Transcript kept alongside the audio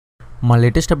మా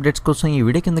latest updates కోసం ఈ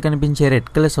వీడియో కింద కనిపించే red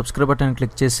colour subscribe button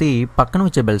click చేసి పక్కన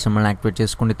వచ్చే బెల్ సింబల్ని యాక్టివేట్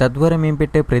చేసుకోండి. తద్వారా మేము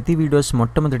పెట్టే ప్రతి వీడియోస్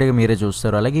మొట్టమొదటిగా మీరే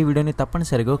చూస్తారు. అలాగే ఈ వీడియోని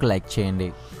తప్పనిసరిగా ఒక లైక్ చేయండి.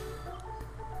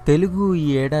 తెలుగు ఈ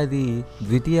ఏడాది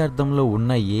ద్వితీయార్థంలో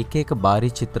ఉన్న ఏకైక భారీ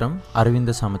చిత్రం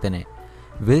అరవింద సమేతనే.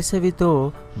 వేసవితో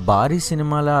భారీ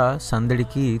సినిమాల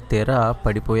సందడికి తెర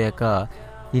పడిపోయాక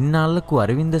ఇన్నాళ్లకు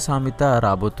అరవింద సమేత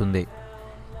రాబోతుంది.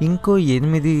 ఇంకో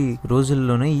 8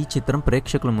 రోజుల్లోనే ఈ చిత్రం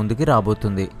ప్రేక్షకుల ముందుకి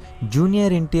రాబోతుంది.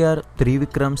 జూనియర్ NTR,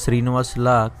 త్రివిక్రమ్, శ్రీనివాసుల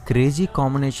క్రేజీ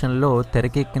కాంబినేషన్లో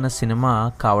తెరకెక్కిన సినిమా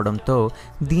కావడంతో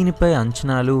దీనిపై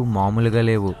అంచనాలు మామూలుగా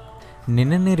లేవు.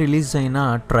 నిన్ననే రిలీజ్ అయిన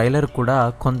ట్రైలర్ కూడా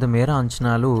కొంతమేర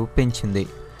అంచనాలు పెంచింది.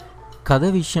 కథ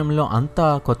విషయంలో అంతా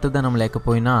కొత్తదనం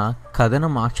లేకపోయినా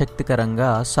కథనం ఆసక్తికరంగా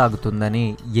సాగుతుందని,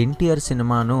 NTR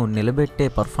సినిమాను నిలబెట్టే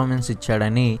పర్ఫార్మెన్స్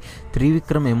ఇచ్చాడని,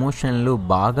 త్రివిక్రమ్ ఎమోషన్లు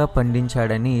బాగా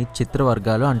పండించాడని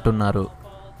చిత్రవర్గాలు అంటున్నారు.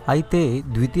 అయితే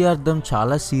ద్వితీయార్థం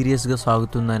చాలా సీరియస్గా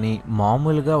సాగుతుందని,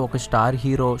 మామూలుగా ఒక స్టార్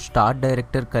హీరో, స్టార్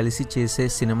డైరెక్టర్ కలిసి చేసే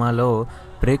సినిమాలో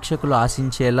ప్రేక్షకులు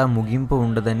ఆశించేలా ముగింపు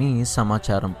ఉండదని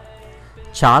సమాచారం.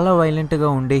 చాలా వైలెంట్గా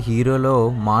ఉండే హీరోలో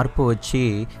మార్పు వచ్చి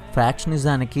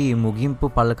ఫ్యాక్షనిజానికి ముగింపు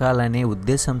పలకాలనే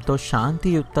ఉద్దేశంతో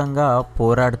శాంతియుతంగా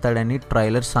పోరాడతాడని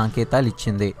ట్రైలర్ సంకేతాలు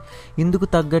ఇచ్చింది. ఇందుకు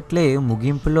తగ్గట్లే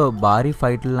ముగింపులో భారీ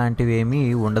ఫైట్లు లాంటివేమీ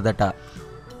ఉండదట.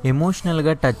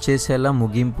 ఎమోషనల్గా టచ్ చేసేలా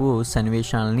ముగింపు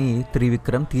సన్నివేశాలని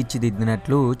త్రివిక్రమ్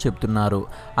తీర్చిదిద్దినట్లు చెప్తున్నారు.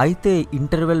 అయితే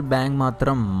ఇంటర్వెల్ బ్యాంగ్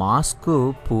మాత్రం మాస్కు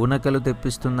పూనకలు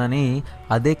తెప్పిస్తుందని,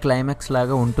 అదే క్లైమాక్స్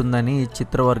లాగా ఉంటుందని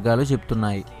చిత్రవర్గాలు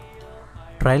చెప్తున్నాయి.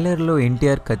 ట్రైలర్లో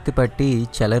NTR కత్తిపట్టి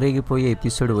చెలరేగిపోయే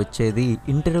ఎపిసోడ్ వచ్చేది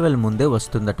ఇంటర్వెల్ ముందే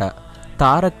వస్తుందట.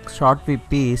 తారక్ షార్ట్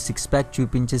విప్పి 6 ప్యాక్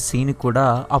చూపించే సీన్ కూడా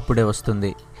అప్పుడే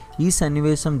వస్తుంది. ఈ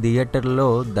సన్నివేశం థియేటర్లో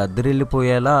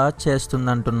దద్దరిల్లిపోయేలా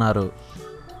చేస్తుందంటున్నారు.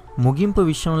 ముగింపు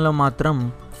విషయంలో మాత్రం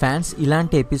ఫ్యాన్స్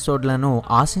ఇలాంటి ఎపిసోడ్లను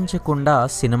ఆశించకుండా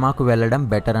సినిమాకు వెళ్ళడం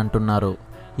బెటర్ అంటున్నారు.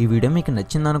 ఈ వీడియో మీకు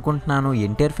నచ్చింది అనుకుంటున్నాను.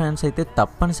 NTR ఫ్యాన్స్ అయితే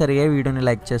తప్పనిసరిగా వీడియోని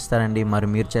లైక్ చేస్తారండి. మరి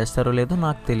మీరు చేస్తారో లేదో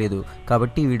నాకు తెలియదు.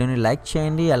 కాబట్టి ఈ వీడియోని లైక్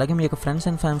చేయండి. అలాగే మీ యొక్క ఫ్రెండ్స్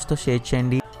అండ్ ఫ్యామిలీస్తో షేర్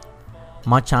చేయండి.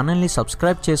 మా ఛానల్ని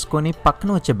సబ్స్క్రైబ్ చేసుకొని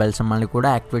పక్కన వచ్చే బెల్ సింబల్ని కూడా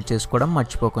యాక్టివేట్ చేసుకోవడం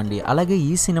మర్చిపోకండి. అలాగే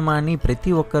ఈ సినిమాని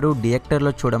ప్రతి ఒక్కరూ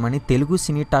థియేటర్లో చూడమని తెలుగు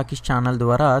సినీ టాకీస్ ఛానల్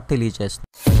ద్వారా తెలియజేస్తుంది.